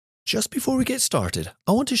Just before we get started,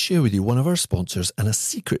 I want to share with you one of our sponsors and a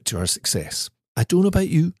secret to our success. I don't know about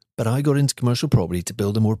you, but I got into commercial property to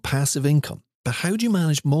build a more passive income. But how do you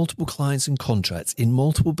manage multiple clients and contracts in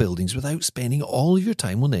multiple buildings without spending all of your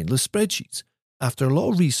time on endless spreadsheets? After a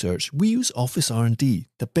lot of research, we use Office R&D,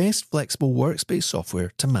 the best flexible workspace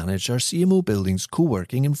software to manage our CMO buildings,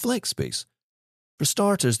 co-working and flex space. For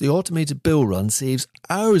starters, the automated bill run saves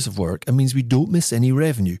hours of work and means we don't miss any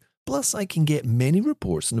revenue. Plus, I can get many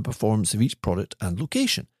reports on the performance of each product and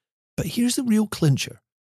location. But here's the real clincher.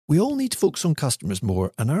 We all need to focus on customers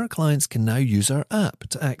more, and our clients can now use our app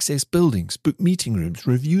to access buildings, book meeting rooms,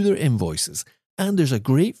 review their invoices, and there's a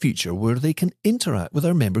great feature where they can interact with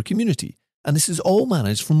our member community. And this is all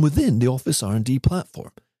managed from within the Office R&D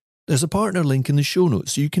platform. There's a partner link in the show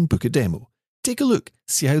notes so you can book a demo. Take a look,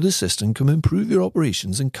 see how the system can improve your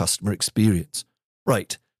operations and customer experience.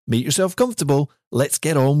 Right, make yourself comfortable. Let's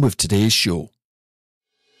get on with today's show.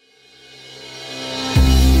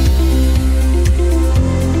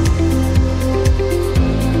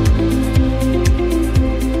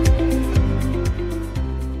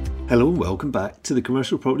 Hello and welcome back to the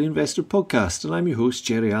Commercial Property Investor Podcast, and I'm your host,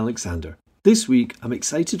 Jerry Alexander. This week, I'm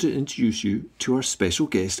excited to introduce you to our special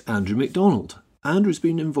guest, Andrew McDonald. Andrew's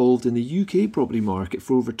been involved in the UK property market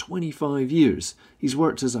for over 25 years. He's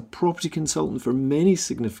worked as a property consultant for many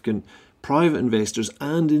significant private investors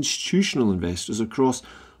and institutional investors across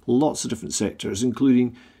lots of different sectors,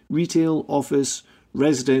 including retail, office,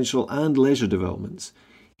 residential and leisure developments.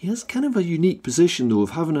 He has kind of a unique position though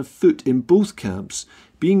of having a foot in both camps,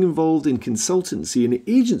 being involved in consultancy and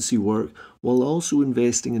agency work while also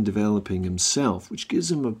investing and developing himself, which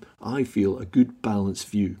gives him, I feel, a good balanced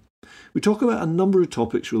view. We talk about a number of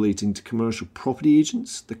topics relating to commercial property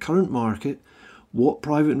agents, the current market, what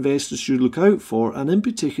private investors should look out for, and in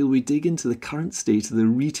particular we dig into the current state of the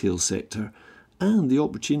retail sector and the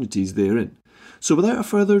opportunities therein. So without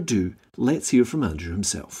further ado, let's hear from Andrew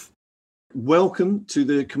himself. Welcome to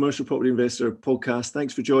the Commercial Property Investor Podcast.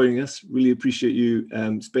 Thanks for joining us. Really appreciate you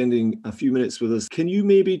spending a few minutes with us. Can you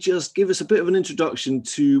maybe just give us a bit of an introduction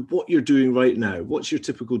to what you're doing right now? What's your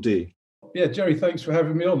typical day? Yeah, Jerry, thanks for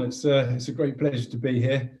having me on. It's a great pleasure to be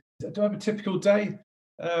here. Do I have a typical day?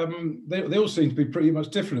 They all seem to be pretty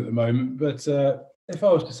much different at the moment, but if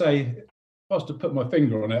I was to put my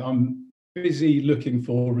finger on it, I'm busy looking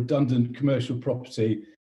for redundant commercial property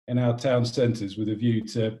in our town centres with a view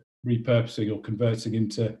to repurposing or converting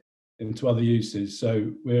into other uses. So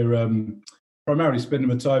we're primarily spending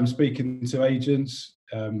my time speaking to agents,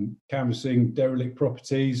 canvassing derelict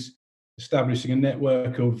properties, establishing a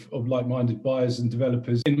network of like-minded buyers and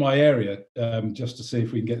developers in my area, just to see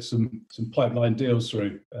if we can get some pipeline deals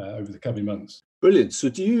through over the coming months. Brilliant. So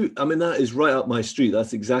that is right up my street.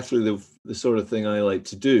 That's exactly the sort of thing I like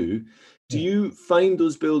to do. Do you find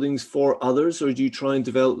those buildings for others, or do you try and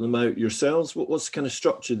develop them out yourselves? What's the kind of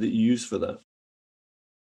structure that you use for that?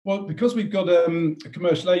 Well, because we've got a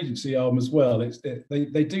commercial agency arm as well,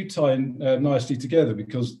 they do tie in nicely together,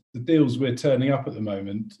 because the deals we're turning up at the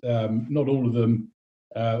moment, not all of them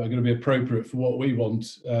are going to be appropriate for what we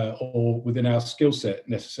want or within our skill set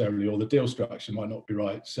necessarily, or the deal structure might not be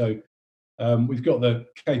right. So we've got the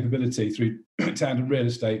capability through Tandem Real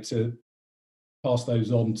Estate to pass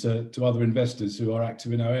those on to other investors who are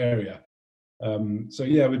active in our area.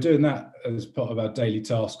 We're doing that as part of our daily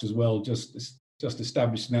tasks as well, just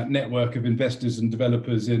establishing that network of investors and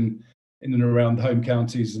developers in and around the home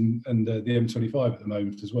counties and the M25 at the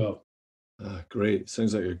moment as well. Great.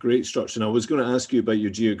 Sounds like a great structure. And I was going to ask you about your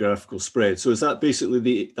geographical spread. So is that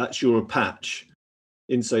basically that's your patch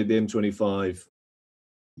inside the M25?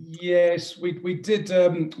 Yes, we did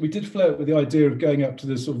flirt with the idea of going up to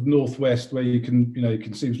the sort of northwest, where you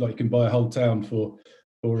can seems like you can buy a whole town for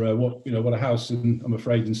what a house I'm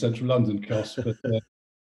afraid in central London costs, but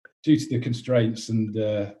due to the constraints and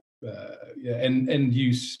end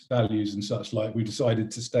use values and such like, we decided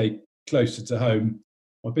to stay closer to home.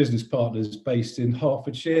 My business partner is based in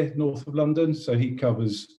Hertfordshire, north of London, so he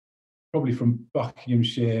covers probably from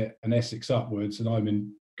Buckinghamshire and Essex upwards, and I'm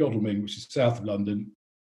in Godalming, which is south of London.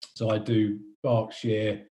 So I do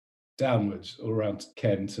Berkshire downwards, all around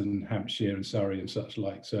Kent and Hampshire and Surrey and such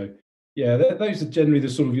like. So yeah, those are generally the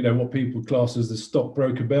sort of what people class as the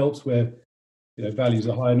stockbroker belts, where values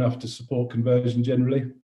are high enough to support conversion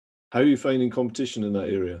generally. How are you finding competition in that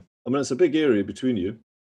area? I mean, it's a big area between you.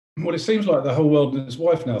 Well, it seems like the whole world and its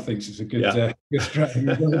wife now thinks it's a good strategy.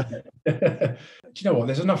 Do you know what?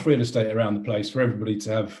 There's enough real estate around the place for everybody to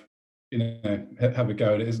have a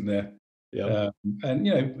go at it, isn't there? Yeah. And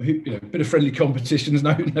a bit of friendly competition is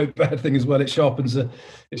no bad thing as well. It sharpens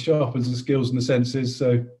the skills and the senses.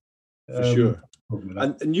 So for sure. problem with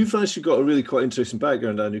that. And you've actually got a really quite interesting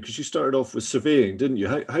background, Andrew, because you started off with surveying, didn't you?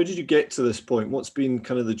 How did you get to this point? What's been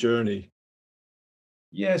kind of the journey?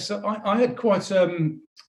 Yeah, so I had quite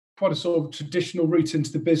a sort of traditional route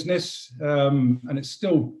into the business, and it's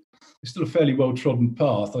still a fairly well trodden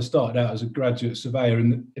path. I started out as a graduate surveyor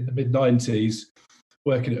in the mid '90s,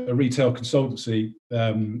 working at a retail consultancy,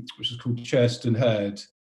 which was called Churst Hurd.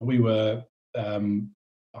 We were,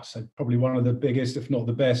 I say, probably one of the biggest, if not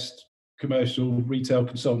the best, commercial retail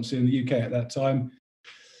consultancy in the UK at that time.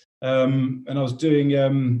 And I was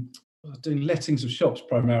doing lettings of shops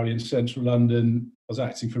primarily in central London. I was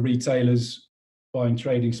acting for retailers, buying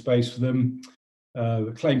trading space for them.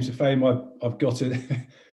 The claim to fame I've got it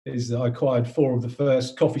is that I acquired 4 of the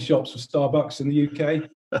first coffee shops for Starbucks in the UK.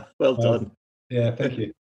 Well done. Yeah, thank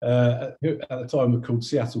you. At the time, were called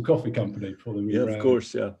Seattle Coffee Company before they were Yeah, around. of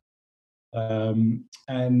course, yeah. So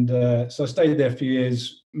I stayed there a few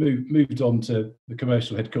years, moved on to the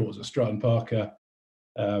commercial headquarters at Stratton Parker.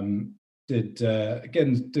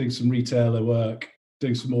 Doing some retailer work,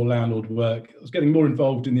 doing some more landlord work. I was getting more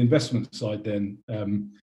involved in the investment side then.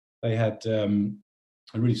 They had a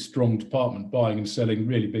really strong department buying and selling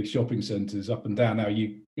really big shopping centres up and down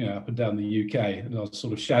up and down the UK, and I was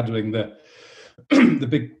sort of shadowing the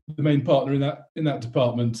main partner in that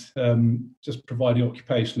department, just providing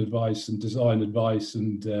occupational advice and design advice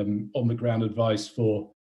and on the ground advice for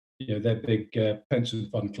their big pension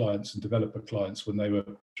fund clients and developer clients when they were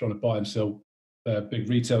trying to buy and sell big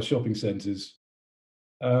retail shopping centres.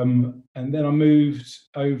 And then I moved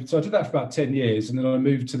over, so I did that for about 10 years, and then I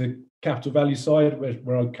moved to the capital value side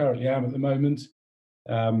where I currently am at the moment.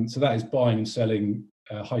 So that is buying and selling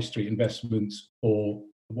high street investments for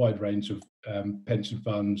a wide range of pension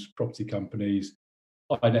funds, property companies,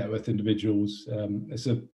 high net worth individuals. It's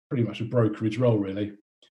pretty much a brokerage role, really.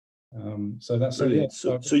 So that's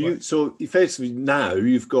brilliant. So effectively now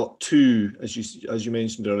you've got 2, as you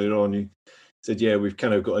mentioned earlier on. You said, yeah, we've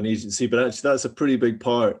kind of got an agency, but actually that's a pretty big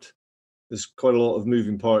part. There's quite a lot of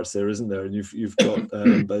moving parts there, isn't there? And you've got,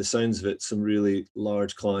 by the sounds of it, some really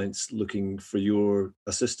large clients looking for your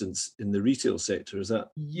assistance in the retail sector. Is that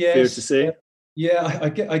fair to say? Yeah,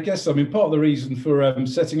 I guess. I mean, part of the reason for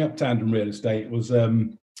setting up Tandem Real Estate was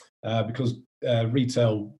because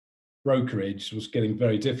retail brokerage was getting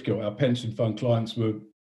very difficult. Our pension fund clients were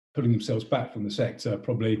putting themselves back from the sector.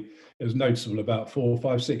 Probably it was noticeable about 4,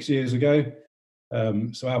 5, 6 years ago.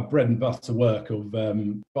 So our bread and butter work of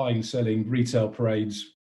buying and selling retail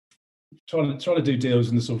parades, trying to do deals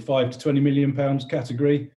in the sort of £5 to £20 million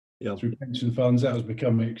category through pension funds, that was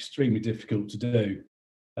becoming extremely difficult to do.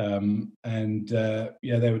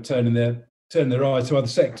 They were turning their eye to other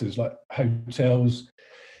sectors like hotels,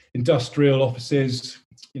 industrial offices,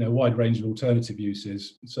 wide range of alternative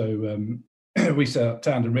uses. So we set up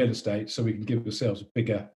Tandem Real Estate so we can give ourselves a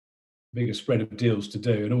bigger spread of deals to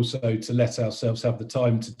do, and also to let ourselves have the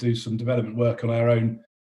time to do some development work on our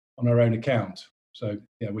own account. So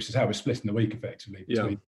which is how we're splitting the week effectively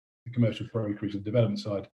between the commercial brokerage and development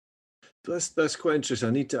side. That's quite interesting.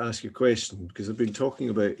 I need to ask you a question because I've been talking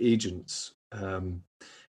about agents, and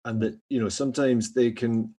that sometimes they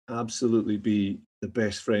can absolutely be the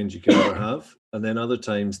best friend you can ever have, and then other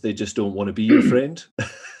times they just don't want to be your friend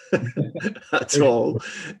at all.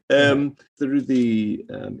 Through the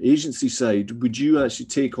agency side, would you actually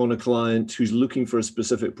take on a client who's looking for a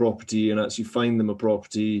specific property and actually find them a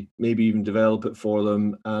property, maybe even develop it for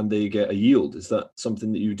them, and they get a yield? Is that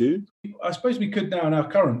something that you do? I suppose we could now in our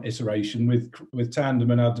current iteration with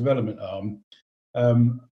Tandem and our development arm.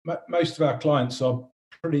 Most of our clients are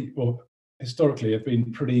historically have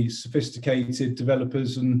been pretty sophisticated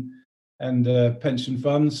developers and pension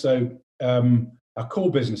funds. So our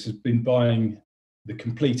core business has been buying the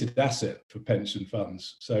completed asset for pension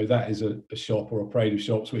funds. So that is a shop or a parade of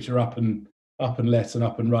shops which are up and let and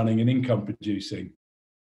up and running and income producing.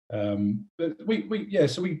 But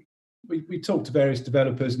we talk to various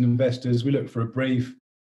developers and investors. We look for a brief,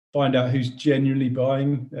 find out who's genuinely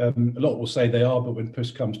buying. A lot will say they are, but when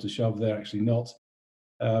push comes to shove, they're actually not.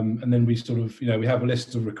 And then we sort of, we have a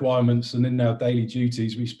list of requirements, and in our daily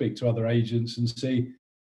duties, we speak to other agents and see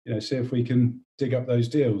if we can dig up those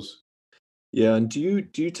deals. Yeah, and do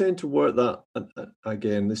you tend to work that?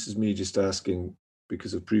 Again, this is me just asking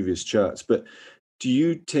because of previous chats, but do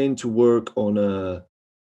you tend to work on a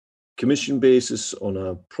commission basis, on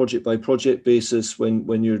a project by project basis,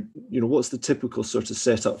 when you're, what's the typical sort of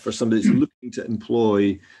setup for somebody that's looking to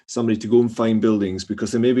employ somebody to go and find buildings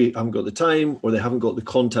because they maybe haven't got the time or they haven't got the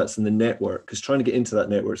contacts in the network? Because trying to get into that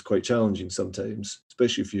network is quite challenging sometimes,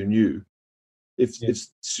 especially if you're new.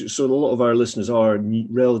 So a lot of our listeners are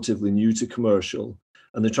relatively new to commercial,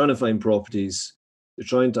 and they're trying to find properties They're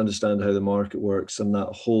trying to understand how the market works and that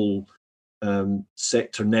whole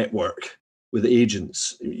sector network with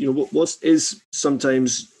agents. You know, what is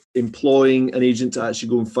sometimes employing an agent to actually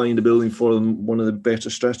go and find a building for them one of the better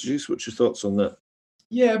strategies? What's your thoughts on that?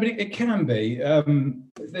 Yeah, but it can be.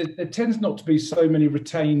 There tends not to be so many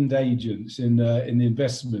retained agents in the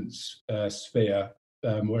investments sphere,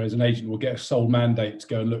 whereas an agent will get a sole mandate to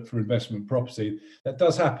go and look for investment property. That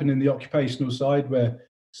does happen in the occupational side, where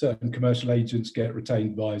certain commercial agents get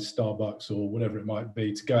retained by Starbucks or whatever it might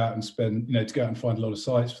be to go out and spend, to go out and find a lot of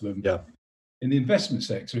sites for them. Yeah. In the investment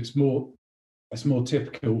sector, it's more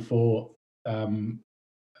typical for an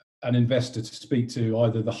investor to speak to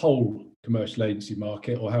either the whole commercial agency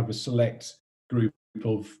market or have a select group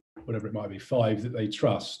of whatever it might be, 5 that they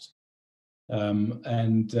trust, and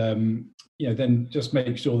then just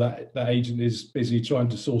make sure that that agent is busy trying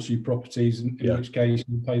to source you properties, in which case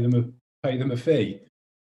you pay them a fee,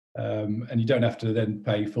 and you don't have to then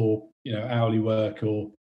pay for hourly work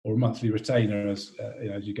or a monthly retainer as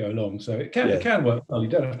you go along. So it can work well. You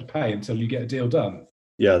don't have to pay until you get a deal done.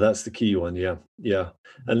 Yeah, that's the key one. Yeah.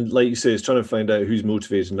 And like you say, it's trying to find out who's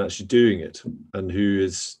motivated and actually doing it and who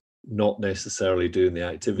is not necessarily doing the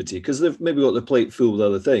activity because they've maybe got their plate full with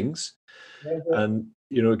other things. Yeah. And,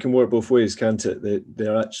 it can work both ways, can't it?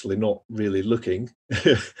 They're actually not really looking.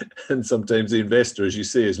 And sometimes the investor, as you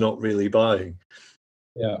say, is not really buying.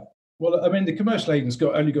 Yeah. Well, I mean, the commercial agent's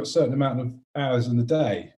only got a certain amount of hours in the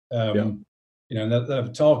day, and they have a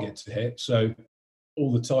target to hit. So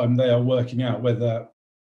all the time they are working out whether,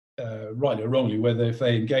 rightly or wrongly, whether if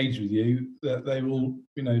they engage with you, that they will,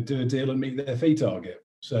 do a deal and meet their fee target.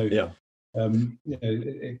 So,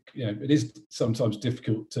 it is sometimes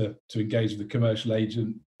difficult to engage with a commercial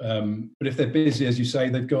agent. But if they're busy, as you say,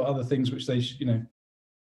 they've got other things which they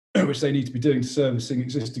which they need to be doing to servicing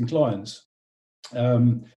existing clients.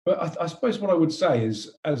 But I suppose what I would say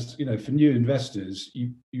is, as for new investors,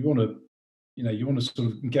 you want to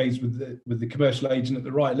sort of engage with the commercial agent at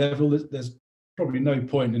the right level. There's probably no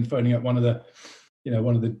point in phoning up one of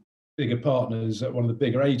the bigger partners at one of the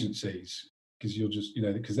bigger agencies, because you'll just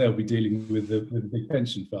because they'll be dealing with the big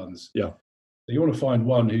pension funds. Yeah. So you want to find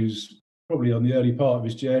one who's probably on the early part of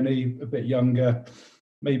his journey, a bit younger,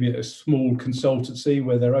 maybe at a small consultancy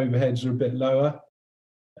where their overheads are a bit lower,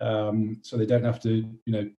 so they don't have to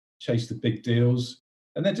chase the big deals.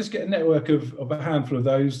 And then just get a network of a handful of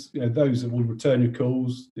those, those that will return your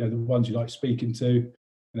calls, the ones you like speaking to.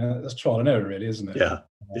 That's trial and error, really, isn't it?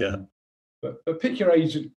 Yeah. But pick your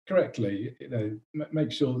agent correctly.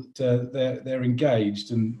 Make sure that they're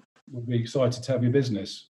engaged and will be excited to have your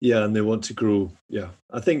business. Yeah, and they want to grow. Yeah,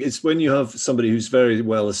 I think it's when you have somebody who's very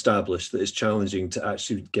well established that it's challenging to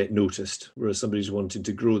actually get noticed. Whereas somebody's wanting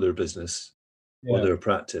to grow their business or their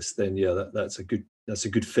practice, then that's a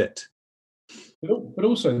good fit. But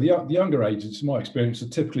also the younger agents, in my experience, are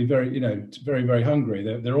typically very very hungry.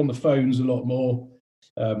 They're on the phones a lot more.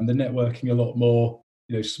 They're networking a lot more.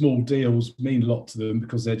 Small deals mean a lot to them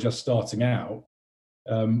because they're just starting out.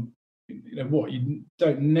 What you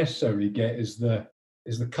don't necessarily get is the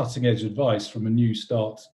cutting edge advice from a new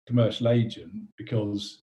start commercial agent,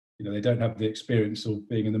 because they don't have the experience of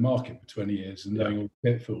being in the market for 20 years and knowing all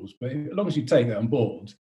the pitfalls. But as long as you take that on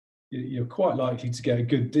board, you're quite likely to get a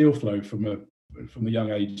good deal flow from the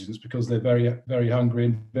young agents, because they're very, very hungry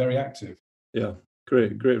and very active. Yeah,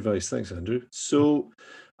 great advice. Thanks, Andrew. So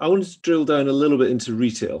I wanted to drill down a little bit into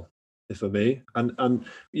retail, if I may. And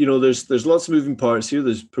there's lots of moving parts here.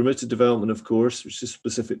 There's permitted development, of course, which is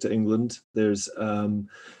specific to England. There's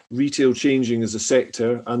retail changing as a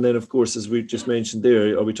sector. And then, of course, as we just mentioned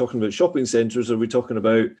there, are we talking about shopping centres? Or are we talking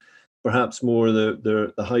about perhaps more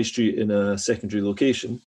the high street in a secondary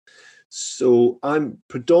location? So I'm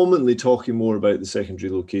predominantly talking more about the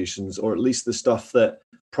secondary locations, or at least the stuff that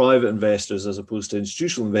private investors as opposed to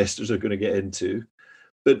institutional investors are going to get into.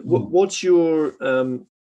 But what's your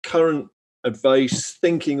current advice,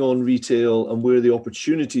 thinking on retail and where the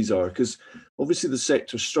opportunities are? Because obviously the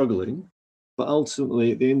sector's struggling, but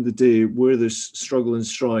ultimately at the end of the day, where there's struggle and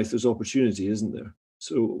strife, there's opportunity, isn't there?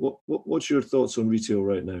 So what's your thoughts on retail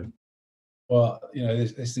right now? Well,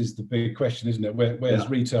 this is the big question, isn't it? Where's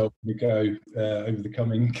retail going to go over the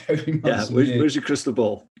coming months? Yeah, where's your crystal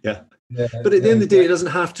ball? Yeah. But at the end of the day, it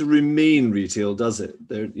doesn't have to remain retail, does it?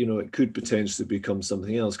 It could potentially become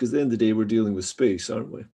something else, because at the end of the day, we're dealing with space,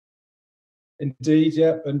 aren't we? Indeed,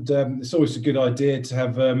 yeah. And it's always a good idea to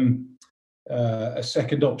have a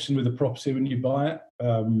second option with a property when you buy it.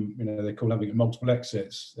 They call having multiple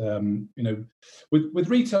exits. With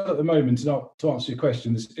retail at the moment, to answer your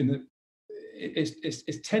question,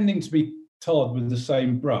 it's tending to be tarred with the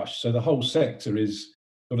same brush. So the whole sector is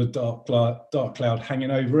got a dark cloud hanging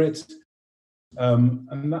over it.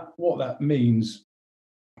 And what that means,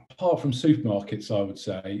 apart from supermarkets, I would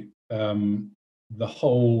say, the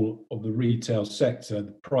whole of the retail sector,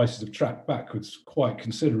 the prices have tracked backwards quite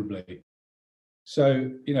considerably.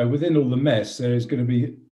 So, within all the mess, there is going to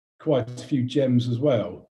be quite a few gems as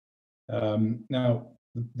well. Now,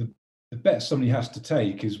 the bet somebody has to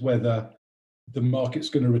take is whether the market's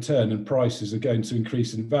going to return and prices are going to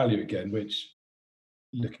increase in value again, which,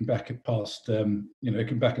 looking back at past,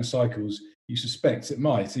 looking back in cycles, you suspect it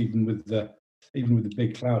might, even with the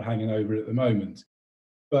big cloud hanging over it at the moment.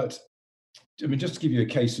 But I mean, just to give you a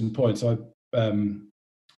case in point, I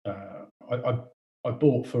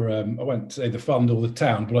bought for I won't say the fund or the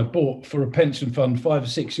town, but I bought for a pension fund 5 or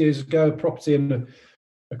 6 years ago a property in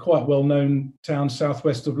a quite well-known town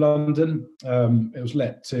southwest of London. It was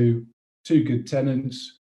let to 2 good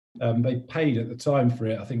tenants. They paid at the time for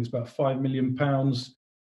it, I think it's about £5 million,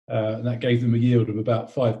 and that gave them a yield of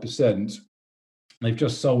about 5%. They've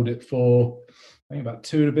just sold it for, I think, about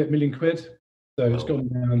 2 and a bit million quid. So It's gone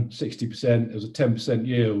down 60%. It was a 10%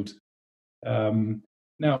 yield.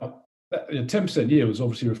 Now, that 10% yield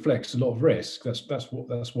obviously reflects a lot of risk. That's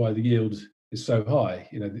why the yield is so high.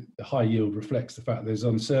 The high yield reflects the fact there's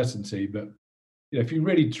uncertainty. But if you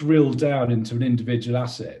really drill down into an individual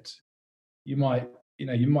asset, you might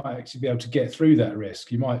actually be able to get through that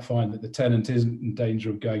risk. You might find that the tenant isn't in danger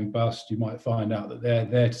of going bust. You might find out that they're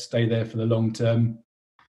there to stay there for the long term.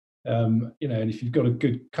 And if you've got a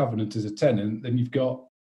good covenant as a tenant, then you've got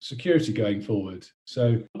security going forward.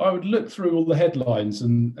 So I would look through all the headlines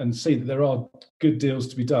and see that there are good deals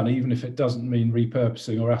to be done, even if it doesn't mean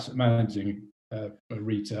repurposing or asset managing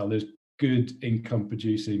retail. There's good income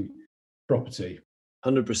producing property.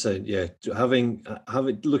 100%, yeah. Having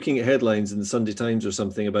looking at headlines in the Sunday Times or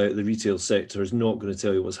something about the retail sector is not going to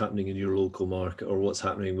tell you what's happening in your local market or what's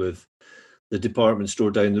happening with the department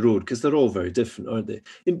store down the road, because they're all very different, aren't they?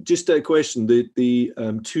 And just a question: the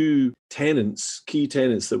 2 key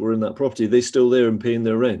tenants that were in that property, are they still there and paying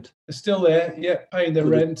their rent? They're still there, yeah, paying their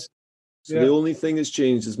rent. So the only thing that's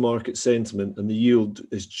changed is market sentiment, and the yield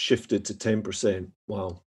is shifted to 10%.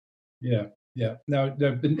 Wow. Yeah. Now,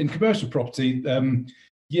 in commercial property,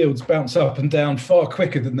 yields bounce up and down far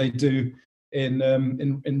quicker than they do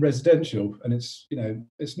in residential, and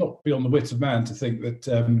it's not beyond the wit of man to think that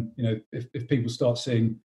if people start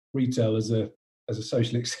seeing retail as a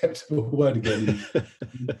socially acceptable word again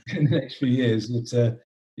in the next few years,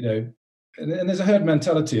 and there's a herd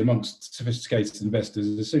mentality amongst sophisticated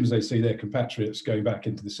investors. As soon as they see their compatriots going back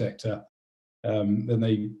into the sector, then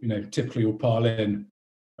they typically will pile in.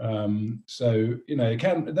 So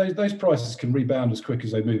those prices can rebound as quick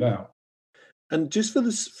as they move out. And just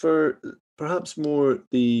for perhaps more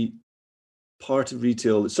the part of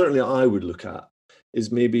retail that certainly I would look at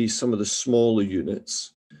is maybe some of the smaller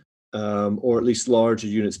units, or at least larger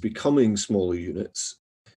units becoming smaller units.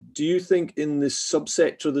 Do you think in this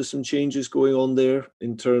subsector there's some changes going on there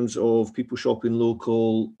in terms of people shopping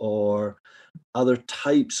local or other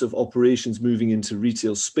types of operations moving into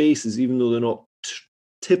retail spaces, even though they're not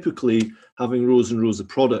typically having rows and rows of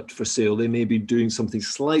product for sale? They may be doing something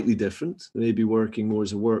slightly different. They may be working more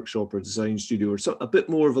as a workshop or design studio or a bit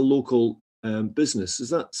more of a local business. Is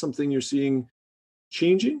that something you're seeing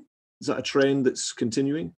changing? Is that a trend that's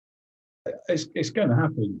continuing? It's going to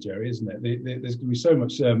happen, Jerry, isn't it? There's going to be so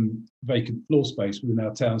much vacant floor space within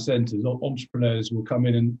our town centres. Entrepreneurs will come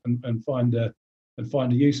in and find a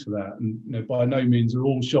use for that. And by no means are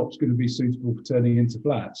all shops going to be suitable for turning into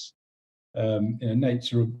flats.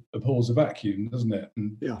 Nature abhors a vacuum, doesn't it?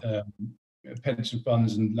 And pension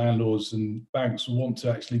funds and landlords and banks will want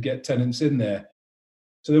to actually get tenants in there.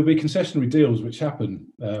 So there'll be concessionary deals which happen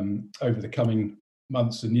over the coming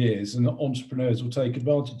months and years, and entrepreneurs will take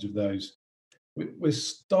advantage of those. We're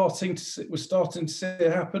starting to see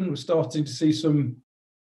it happen. We're starting to see some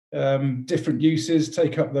different uses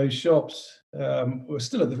take up those shops. We're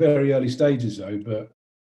still at the very early stages, though, but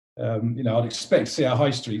I'd expect to see our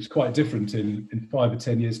high streets quite different in 5 or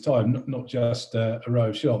 10 years' time. Not just a row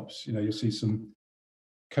of shops. You'll see some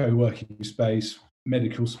co-working space,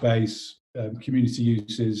 medical space, community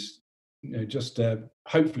uses. Just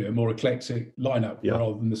hopefully a more eclectic lineup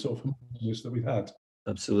rather than the sort of homogeneous that we've had.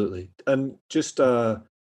 Absolutely. And just a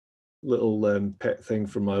little pet thing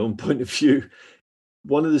from my own point of view.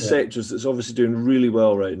 One of the sectors that's obviously doing really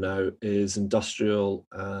well right now is industrial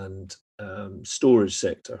and storage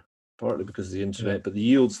sector, partly because of the internet, but the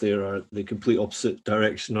yields there are the complete opposite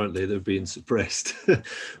direction, aren't they? They're being suppressed.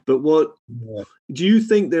 But do you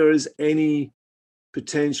think there is any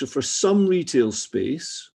potential for some retail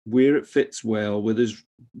space where it fits well, where there's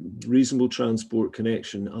reasonable transport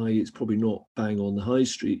connection, i.e. it's probably not bang on the high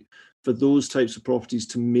street, for those types of properties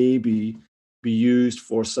to maybe be used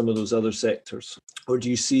for some of those other sectors? Or do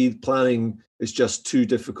you see planning is just too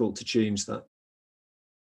difficult to change that?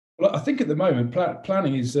 Well, I think at the moment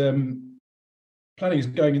planning is going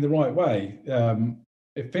in the right way.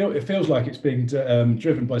 It feels like it's being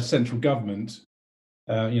driven by central government.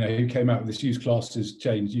 Who came out with this use classes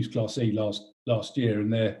change, use class E last year,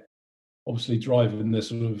 and they're obviously driving the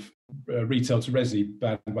sort of retail to resi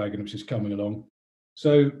bandwagon, which is coming along.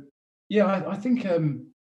 So, yeah, I think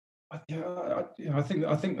I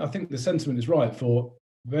think the sentiment is right for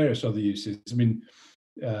various other uses. I mean,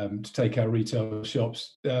 to take our retail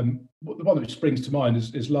shops, the one that springs to mind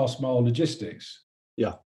is last mile logistics.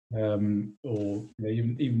 Yeah. Or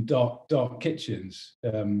even dark kitchens.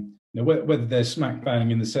 Whether they're smack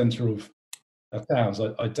bang in the centre of our towns,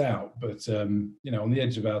 I doubt. But on the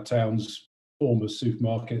edge of our towns, former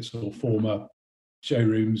supermarkets or former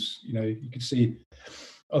showrooms, you can see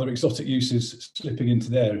other exotic uses slipping into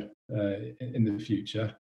there in the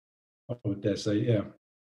future. I would dare say, yeah.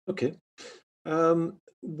 Okay.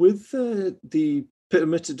 With the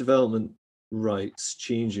permitted development rights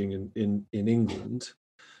changing in England,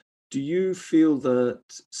 do you feel that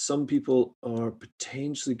some people are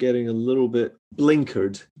potentially getting a little bit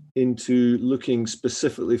blinkered into looking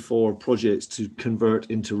specifically for projects to convert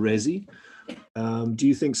into resi? Do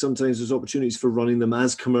you think sometimes there's opportunities for running them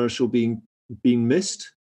as commercial being missed?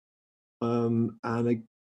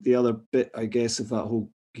 The other bit, I guess, of that whole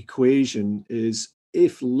equation is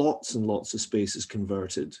if lots and lots of space is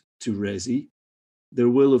converted to resi, there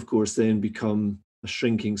will, of course, then become a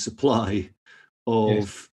shrinking supply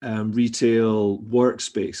of retail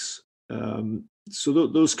workspace. So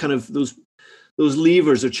those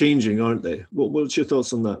levers are changing, aren't they? What's your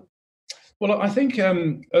thoughts on that? Well, I think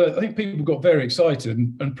people got very excited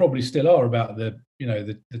and probably still are about the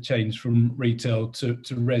change from retail to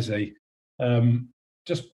resi.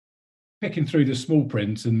 Just picking through the small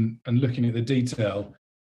print and looking at the detail,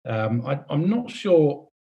 I'm not sure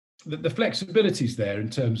that the flexibility is there in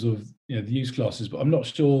terms of the use classes, but I'm not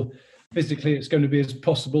sure physically it's going to be as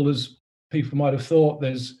possible as people might have thought.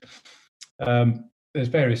 There's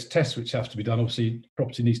various tests which have to be done. Obviously,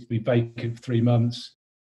 property needs to be vacant for 3 months.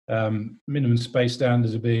 Minimum space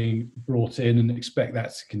standards are being brought in and expect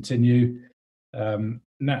that to continue.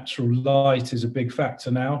 Natural light is a big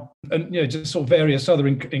factor now, and just sort of various other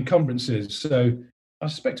encumbrances. So I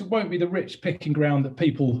suspect it won't be the rich picking ground that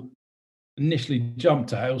people initially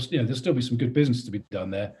jumped at. There'll still be some good business to be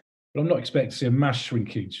done there, but I'm not expecting to see a mass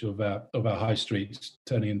shrinkage of our high streets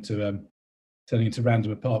turning into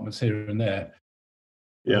random apartments here and there.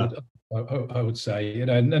 Yeah, I would say,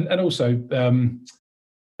 and also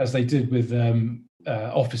as they did with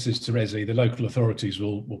offices to resi, the local authorities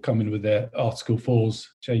will come in with their Article 4s,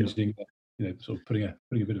 changing, sort of putting a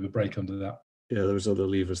bit of a break under that. Yeah, there was other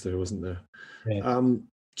levers there, wasn't there? Yeah.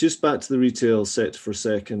 Just back to the retail sector for a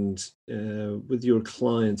second, with your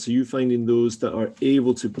clients, are you finding those that are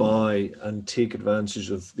able to buy and take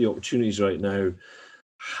advantage of the opportunities right now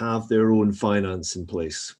have their own finance in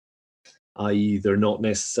place, i.e. they're not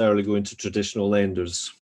necessarily going to traditional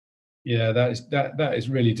lenders? Yeah, that is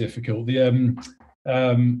really difficult. There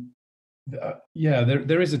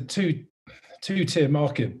is a two-tier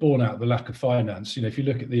market born out of the lack of finance. If you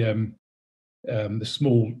look at the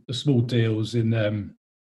small deals in the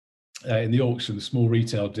auction, the small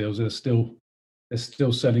retail deals, they're still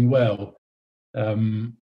selling well.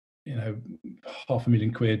 £500,000,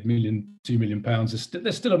 £1 million, £2 million.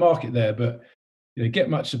 There's still a market there, but get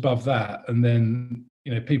much above that, and then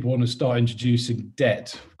people want to start introducing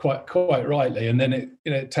debt quite rightly, and then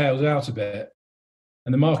it tails out a bit.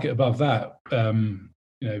 And the market above that, £5-10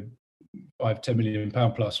 million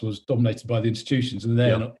plus, was dominated by the institutions, and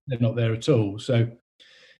they're not there at all. So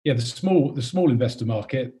the small investor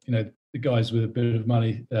market, the guys with a bit of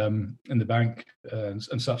money in the bank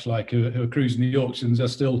and such like, who are cruising the auctions, are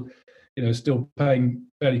still paying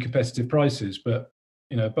fairly competitive prices. But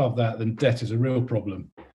above that, then debt is a real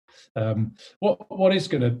problem. What is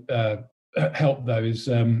going to help though is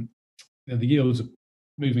the yields are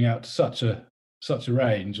moving out to such a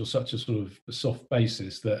range, or such a sort of a soft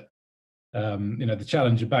basis, that the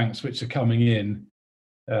challenger banks which are coming in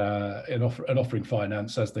and offering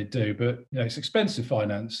finance as they do, but it's expensive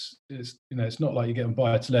finance. It's it's not like you get on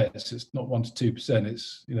buy to lets. It's not 1 to 2%.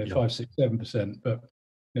 It's 5, 6, 7%. But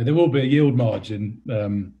there will be a yield margin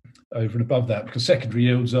over and above that, because secondary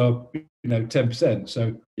yields are 10%.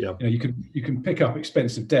 So you can pick up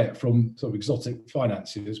expensive debt from sort of exotic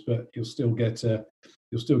financiers, but you'll still get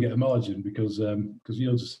you'll still get a margin because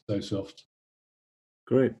yields are so soft.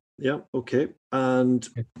 Great. Yeah. Okay. And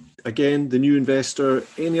again, the new investor,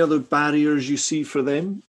 any other barriers you see for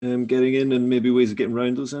them getting in, and maybe ways of getting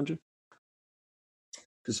around those, Andrew?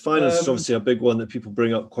 Because finance is obviously a big one that people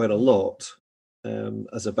bring up quite a lot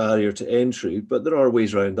as a barrier to entry, but there are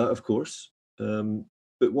ways around that, of course.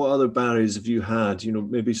 But what other barriers have you had?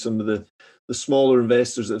 Maybe some of the smaller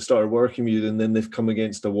investors that have started working with you, and then they've come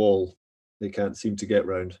against a wall they can't seem to get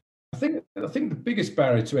round. I think the biggest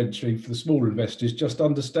barrier to entry for the smaller investors is just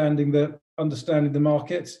understanding the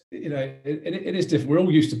market. It is different. We're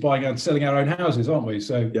all used to buying and selling our own houses, aren't we?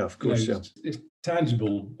 So yeah, of course, it's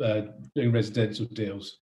tangible doing residential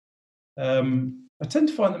deals. I tend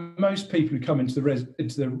to find that most people who come into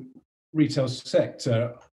the retail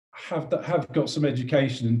sector have got some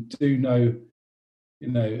education and do know,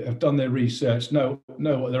 have done their research, know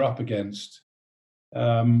what they're up against.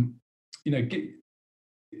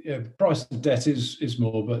 Price of debt is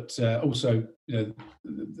more, but also the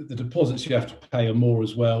deposits you have to pay are more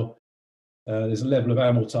as well. There's a level of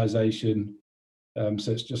amortization,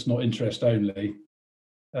 so it's just not interest only.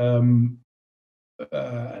 There's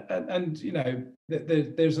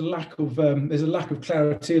a lack of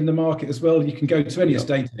clarity in the market as well. You can go to any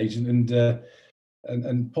estate agent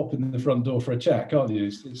and pop in the front door for a chat, can't you?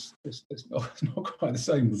 It's not quite the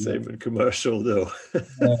same. Same in commercial, though. They're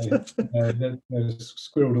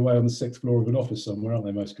squirreled away on the 6th floor of an office somewhere, aren't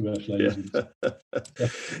they? Most commercial agents.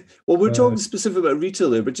 Well, we're talking specifically about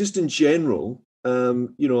retail there, but just in general,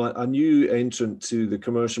 a new entrant to the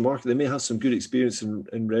commercial market, they may have some good experience in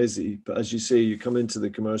resi, but as you say, you come into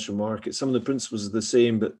the commercial market, some of the principles are the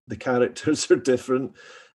same, but the characters are different.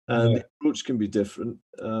 And the approach can be different,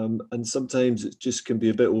 and sometimes it just can be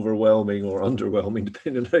a bit overwhelming or underwhelming,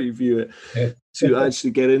 depending on how you view it, to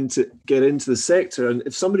actually get into the sector. And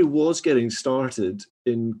if somebody was getting started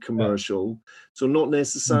in commercial, so not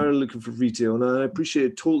necessarily looking for retail, and I appreciate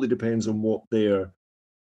it totally depends on what their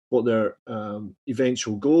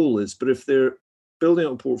eventual goal is, but if they're building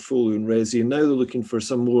up a portfolio in resi and now they're looking for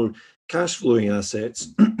some more cash flowing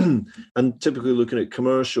assets and typically looking at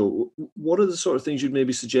commercial, what are the sort of things you'd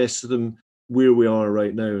maybe suggest to them where we are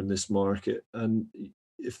right now in this market? And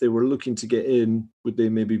if they were looking to get in, would they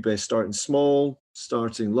maybe best starting small,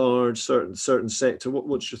 starting large, certain sector?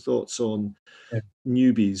 What's your thoughts on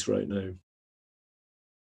newbies right now?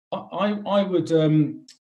 I would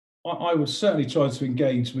certainly try to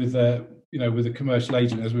engage with with a commercial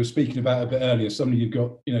agent, as we were speaking about a bit earlier, somebody you've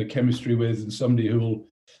got chemistry with, and somebody who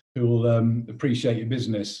will appreciate your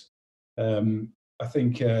business. I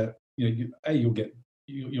think you'll get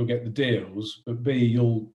the deals, but B,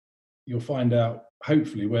 you'll find out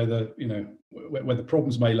hopefully where the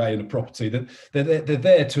problems may lay in a property. That they're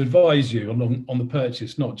there to advise you on the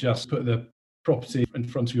purchase, not just put the property in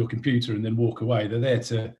front of your computer and then walk away. They're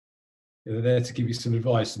there to give you some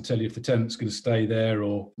advice and tell you if the tenant's going to stay there,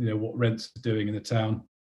 or what rents are doing in the town.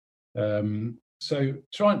 So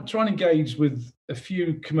try and engage with a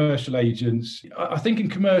few commercial agents. I think in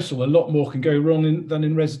commercial a lot more can go wrong than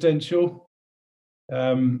in residential.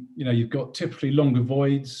 You've got typically longer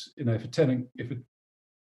voids. If a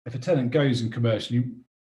tenant goes in commercial,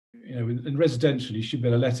 in residential you should be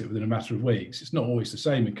able to let it within a matter of weeks. It's not always the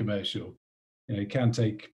same in commercial. It can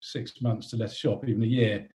take 6 months to let a shop, even a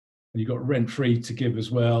year. And you've got rent free to give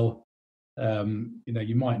as well.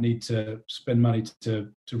 You might need to spend money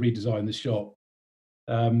to redesign the shop.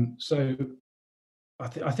 So I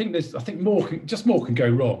think more can go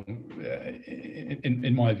wrong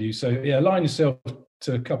in my view. So align yourself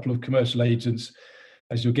to a couple of commercial agents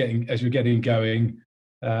as you're getting going,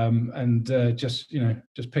 and just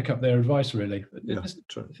pick up their advice really.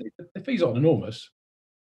 The fees aren't enormous.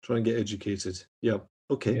 Try and get educated. Yeah.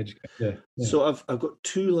 Okay. Yeah. So I've got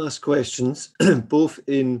two last questions, both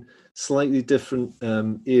in slightly different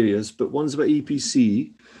areas, but one's about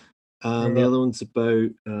EPC and the other one's about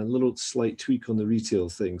a little slight tweak on the retail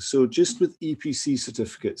thing. So just with EPC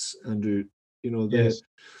certificates, Andrew,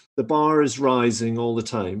 the bar is rising all the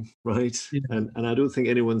time, right? Yeah. And I don't think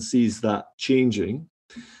anyone sees that changing.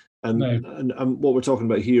 And what we're talking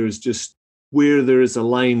about here is just where there is a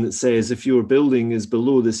line that says if your building is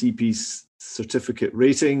below this EPC certificate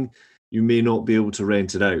rating, you may not be able to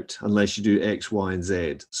rent it out unless you do X, Y, and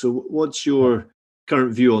Z. So what's your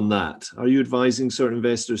current view on that? Are you advising certain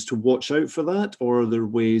investors to watch out for that, or are there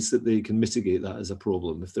ways that they can mitigate that as a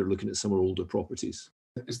problem if they're looking at some older properties?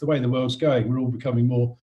 It's the way the world's going. We're all becoming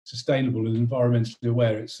more sustainable and environmentally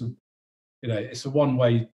aware. It's a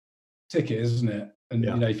one-way ticket, isn't it?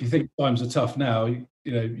 And if you think times are tough now,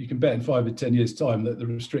 you can bet in 5 or 10 years' time that the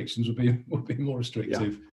restrictions will be more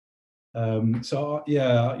restrictive.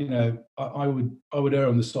 Yeah, I would err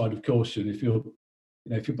on the side of caution if you're,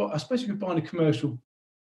 I suppose if you're buying a commercial,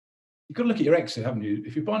 you've got to look at your exit, haven't you?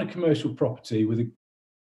 If you're buying a commercial property with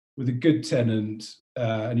a good tenant,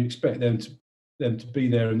 and you expect them to be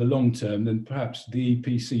there in the long term, then perhaps the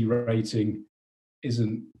EPC rating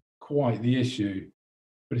isn't quite the issue.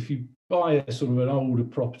 But if you buy a sort of an older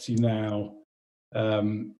property now,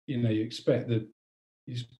 you expect that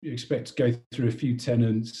you expect to go through a few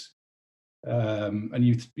tenants, and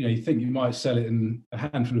you think you might sell it in a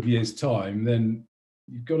handful of years' time, then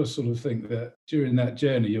you've got to sort of think that during that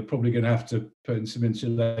journey, you're probably going to have to put in some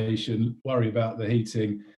insulation, worry about the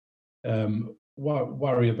heating,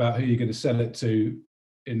 worry about who you're going to sell it to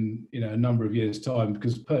in a number of years' time,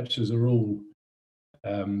 because purchasers are all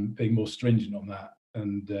being more stringent on that,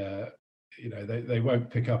 and they won't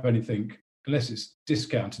pick up anything unless it's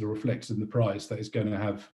discounted or reflected in the price that is going to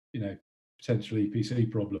have potential EPC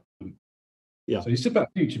problem. Yeah. So it's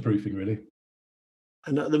about future proofing, really.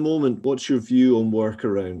 And at the moment, what's your view on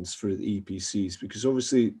workarounds for the EPCs? Because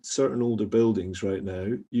obviously certain older buildings right now,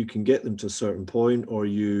 you can get them to a certain point, or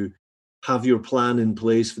you have your plan in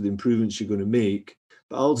place for the improvements you're going to make,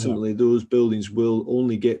 but ultimately those buildings will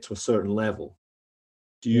only get to a certain level.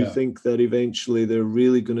 Do you think that eventually they're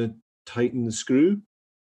really going to tighten the screw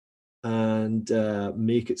and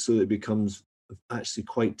make it so that it becomes actually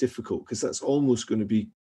quite difficult? Because that's almost going to be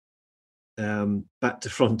back to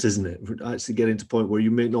front, isn't it? We're actually getting to a point where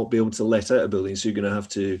you may not be able to let out a building, so you're going to have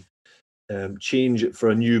to change it for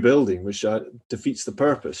a new building, which defeats the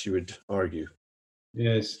purpose, you would argue.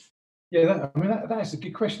 Yes. Yeah, that's a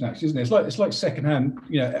good question, actually, isn't it? It's like secondhand,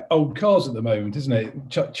 old cars at the moment, isn't it?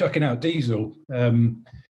 Chucking out diesel.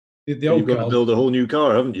 The old you've got cars, to build a whole new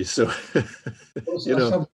car, haven't you? So,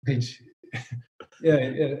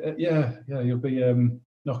 You'll be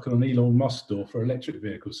knocking on Elon Musk's door for electric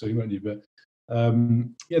vehicles soon, won't you? But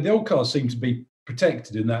the old cars seem to be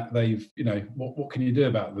protected in that they've, what can you do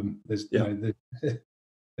about them?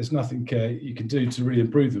 There's nothing you can do to really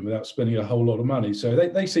improve them without spending a whole lot of money. So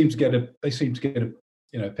they seem to get a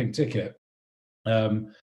pink ticket.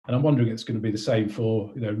 And I'm wondering if it's going to be the same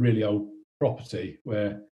for really old property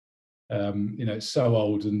where it's so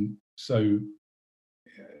old and so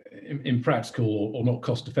impractical or not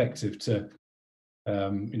cost effective to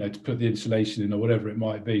to put the insulation in or whatever it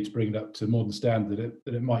might be to bring it up to modern standard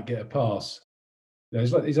that it might get a pass.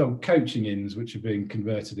 It's like these old coaching inns which are being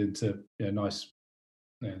converted into nice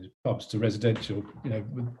pubs to residential,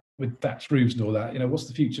 with thatched roofs and all that. What's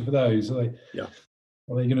the future for those? Are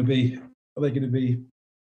they going to be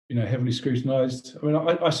heavily scrutinised? I mean,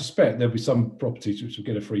 I suspect there'll be some properties which will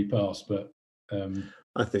get a free pass, but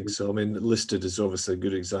I think so. I mean, listed is obviously a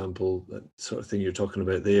good example, that sort of thing you're talking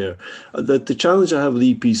about there. The challenge I have with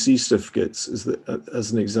EPC certificates is that,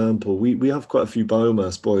 as an example, we have quite a few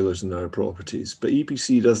biomass boilers in our properties, but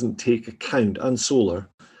EPC doesn't take account, and solar,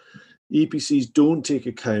 EPCs don't take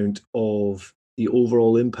account of the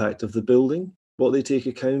overall impact of the building. What they take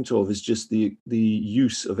account of is just the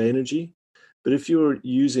use of energy. But if you're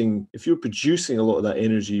producing a lot of that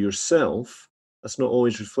energy yourself, that's not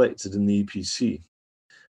always reflected in the EPC.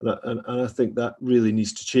 And I think that really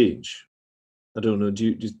needs to change. I don't know.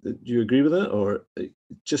 Do you agree with that, or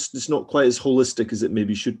it's not quite as holistic as it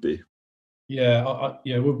maybe should be? Yeah,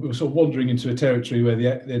 we're sort of wandering into a territory where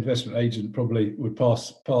the investment agent probably would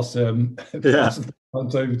pass the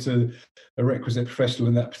funds over to a requisite professional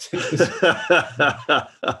in that particular.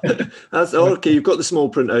 That's okay. You've got the small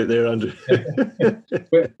print out there, Andrew.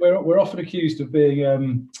 We're often accused of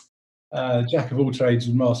being jack of all trades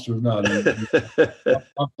and master of none.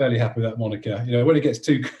 I'm fairly happy with that moniker. When it gets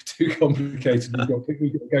too complicated, we've got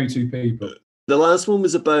go-to people. The last one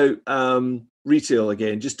was about retail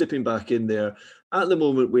again, just dipping back in there. At the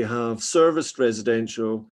moment, we have serviced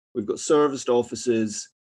residential, we've got serviced offices,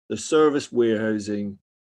 there's serviced warehousing.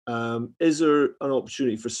 Is there an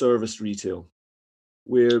opportunity for serviced retail?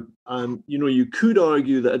 Where, you could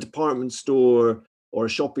argue that a department store or a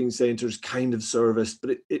shopping centre is kind of serviced,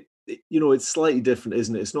 but it's slightly different,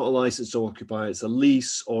 isn't it? It's not a license to occupy, it's a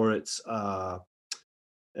lease, or it's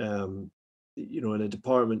in a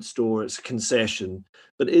department store, it's a concession.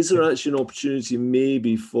 But is there actually an opportunity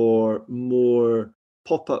maybe for more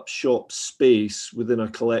pop-up shop space within a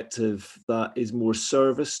collective that is more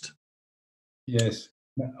serviced? Yes,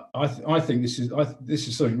 I think this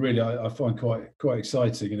is something really I find quite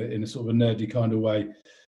exciting in a sort of a nerdy kind of way.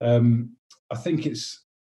 I think it's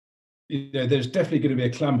there's definitely going to be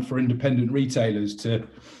a clamour for independent retailers to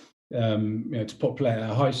populate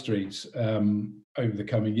our high streets over the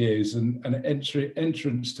coming years, and barriers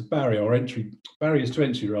to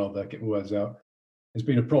entry rather, get my words out, has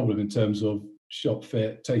been a problem in terms of shop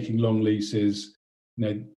fit, taking long leases.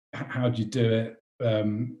 How do you do it?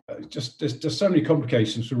 There's just so many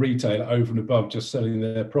complications for retail over and above just selling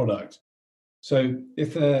their product. So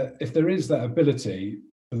if there is that ability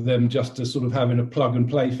for them just to sort of have in a plug and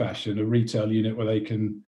play fashion a retail unit where they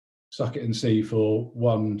can suck it and see for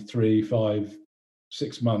 1, 3, 5,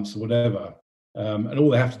 6 months or whatever, and all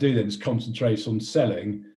they have to do then is concentrate on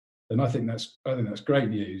selling, then I think that's great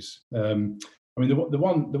news. I mean, the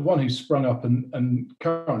one who's sprung up and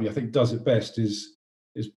currently I think does it best is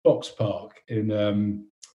Box Park in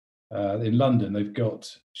London. They've got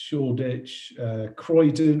Shoreditch,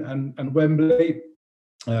 Croydon, and Wembley.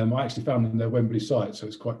 I actually found them their Wembley site, so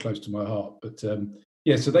it's quite close to my heart. But so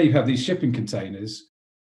they have these shipping containers,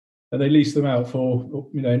 and they lease them out for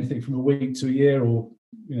anything from a week to a year, or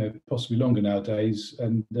possibly longer nowadays.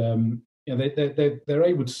 And they're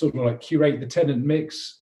able to sort of like curate the tenant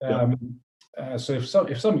mix. So if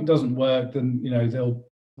something doesn't work, then they'll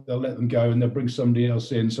let them go and they'll bring somebody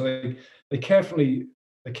else in. So they carefully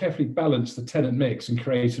balance the tenant mix and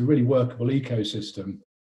create a really workable ecosystem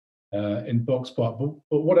in Box Park.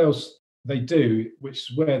 But what else they do, which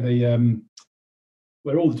is where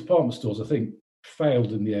all the department stores I think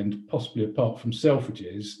failed in the end, possibly apart from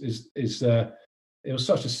Selfridges, is it was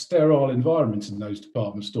such a sterile environment in those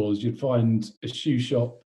department stores. You'd find a shoe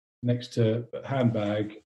shop next to a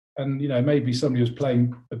handbag, and maybe somebody was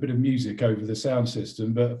playing a bit of music over the sound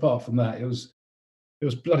system, but apart from that, it was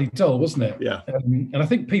bloody dull, wasn't it? Yeah. And I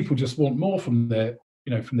think people just want more from their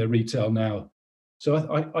retail now.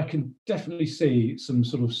 So I can definitely see some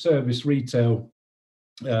sort of service retail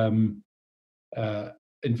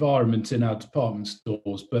environment in our department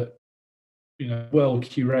stores, but well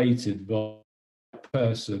curated by a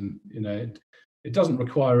person. It doesn't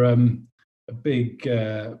require a big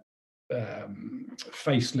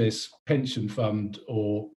faceless pension fund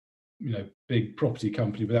or big property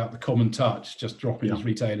company without the common touch, just dropping these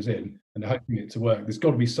retailers in and hoping it to work. There's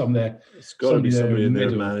got to be some there. It's got to be somebody in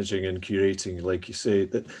there managing and curating, like you say.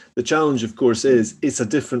 The challenge, of course, is it's a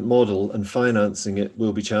different model, and financing it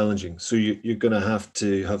will be challenging. So you're going to have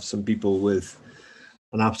some people with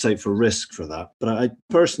an appetite for risk for that. But I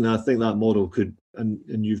personally think that model could,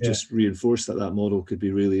 and you've just reinforced that model could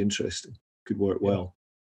be really interesting, could work well.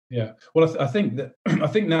 Yeah, well, I think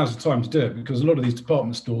now's the time to do it, because a lot of these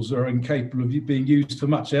department stores are incapable of being used for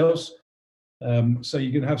much else. So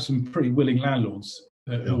you're going to have some pretty willing landlords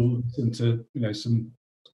who will listen to some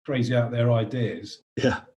crazy out there ideas.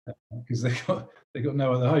 Yeah, because they got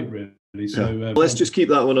no other hope really. So let's just keep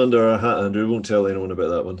that one under our hat, Andrew. We won't tell anyone about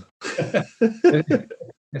that one.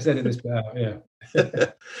 Let's edit this bit out. Yeah.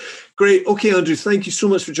 Great. Okay, Andrew, thank you so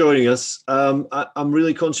much for joining us. I'm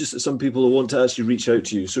really conscious that some people will want to actually reach out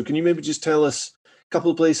to you. So can you maybe just tell us a couple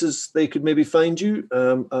of places they could maybe find you?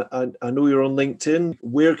 I know you're on LinkedIn.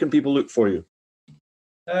 Where can people look for you?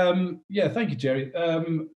 Thank you, Jerry.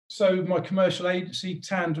 So my commercial agency,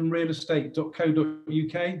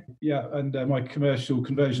 tandemrealestate.co.uk. Yeah, and my commercial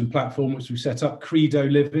conversion platform, which we set up,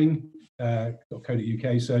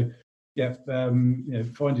 credoliving.co.uk. So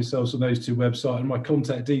find yourselves on those two websites, and my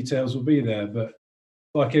contact details will be there. But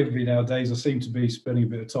like everybody nowadays, I seem to be spending a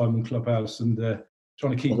bit of time on Clubhouse and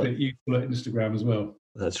trying to keep it useful at Instagram as well.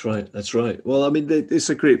 That's right. Well, I mean, it's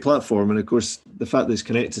a great platform, and of course, the fact that it's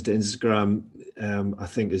connected to Instagram, I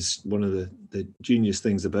think, is one of the genius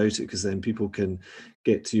things about it, because then people can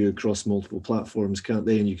get to you across multiple platforms, can't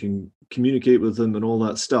they? And you can communicate with them and all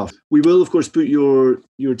that stuff. We will, of course, put your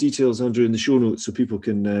details, Andrew, in the show notes so people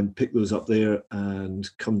can pick those up there and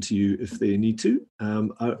come to you if they need to.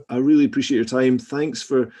 I really appreciate your time. Thanks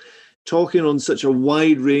for talking on such a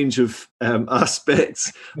wide range of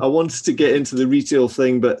aspects. I wanted to get into the retail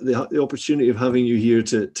thing, but the opportunity of having you here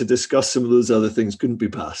to discuss some of those other things couldn't be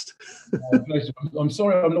passed. I'm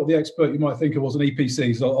sorry I'm not the expert you might think I was an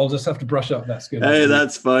EPC, so I'll just have to brush up that skill. Hey,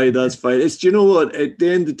 that's fine. Do you know what? At the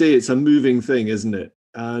end of the day, it's a moving thing, isn't it?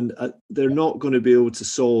 And they're not going to be able to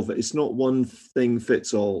solve it. It's not one thing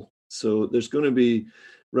fits all. So there's going to be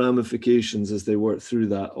ramifications as they work through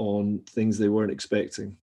that on things they weren't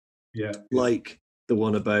expecting. Yeah, like the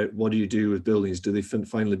one about what do you do with buildings? Do they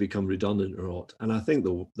finally become redundant or not? And I think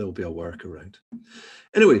there'll be a workaround.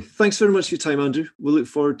 Anyway, thanks very much for your time, Andrew. We'll look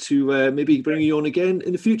forward to maybe bringing you on again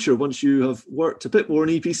in the future once you have worked a bit more on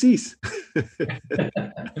EPCs.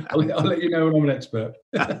 I'll let you know when I'm an expert.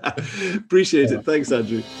 Appreciate it. Thanks,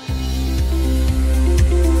 Andrew.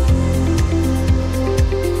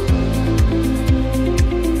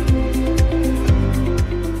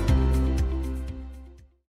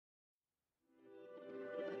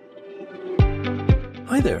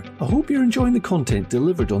 Hi there, I hope you're enjoying the content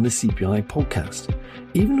delivered on the CPI podcast.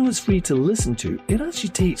 Even though it's free to listen to, it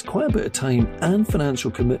actually takes quite a bit of time and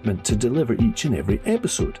financial commitment to deliver each and every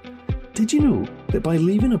episode. Did you know that by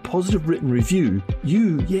leaving a positive written review,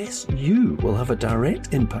 you will have a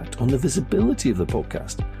direct impact on the visibility of the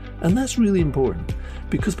podcast? And that's really important,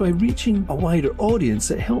 because by reaching a wider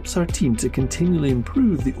audience, it helps our team to continually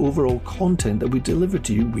improve the overall content that we deliver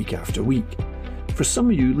to you week after week. For some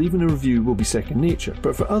of you, leaving a review will be second nature,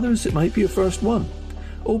 but for others, it might be a first one.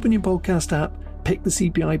 Open your podcast app, pick the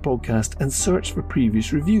CPI podcast and search for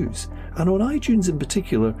previous reviews. And on iTunes in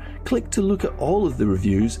particular, click to look at all of the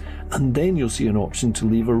reviews, and then you'll see an option to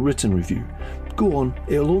leave a written review. Go on,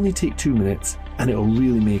 it'll only take 2 minutes and it'll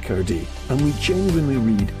really make our day. And we genuinely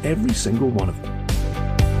read every single one of them.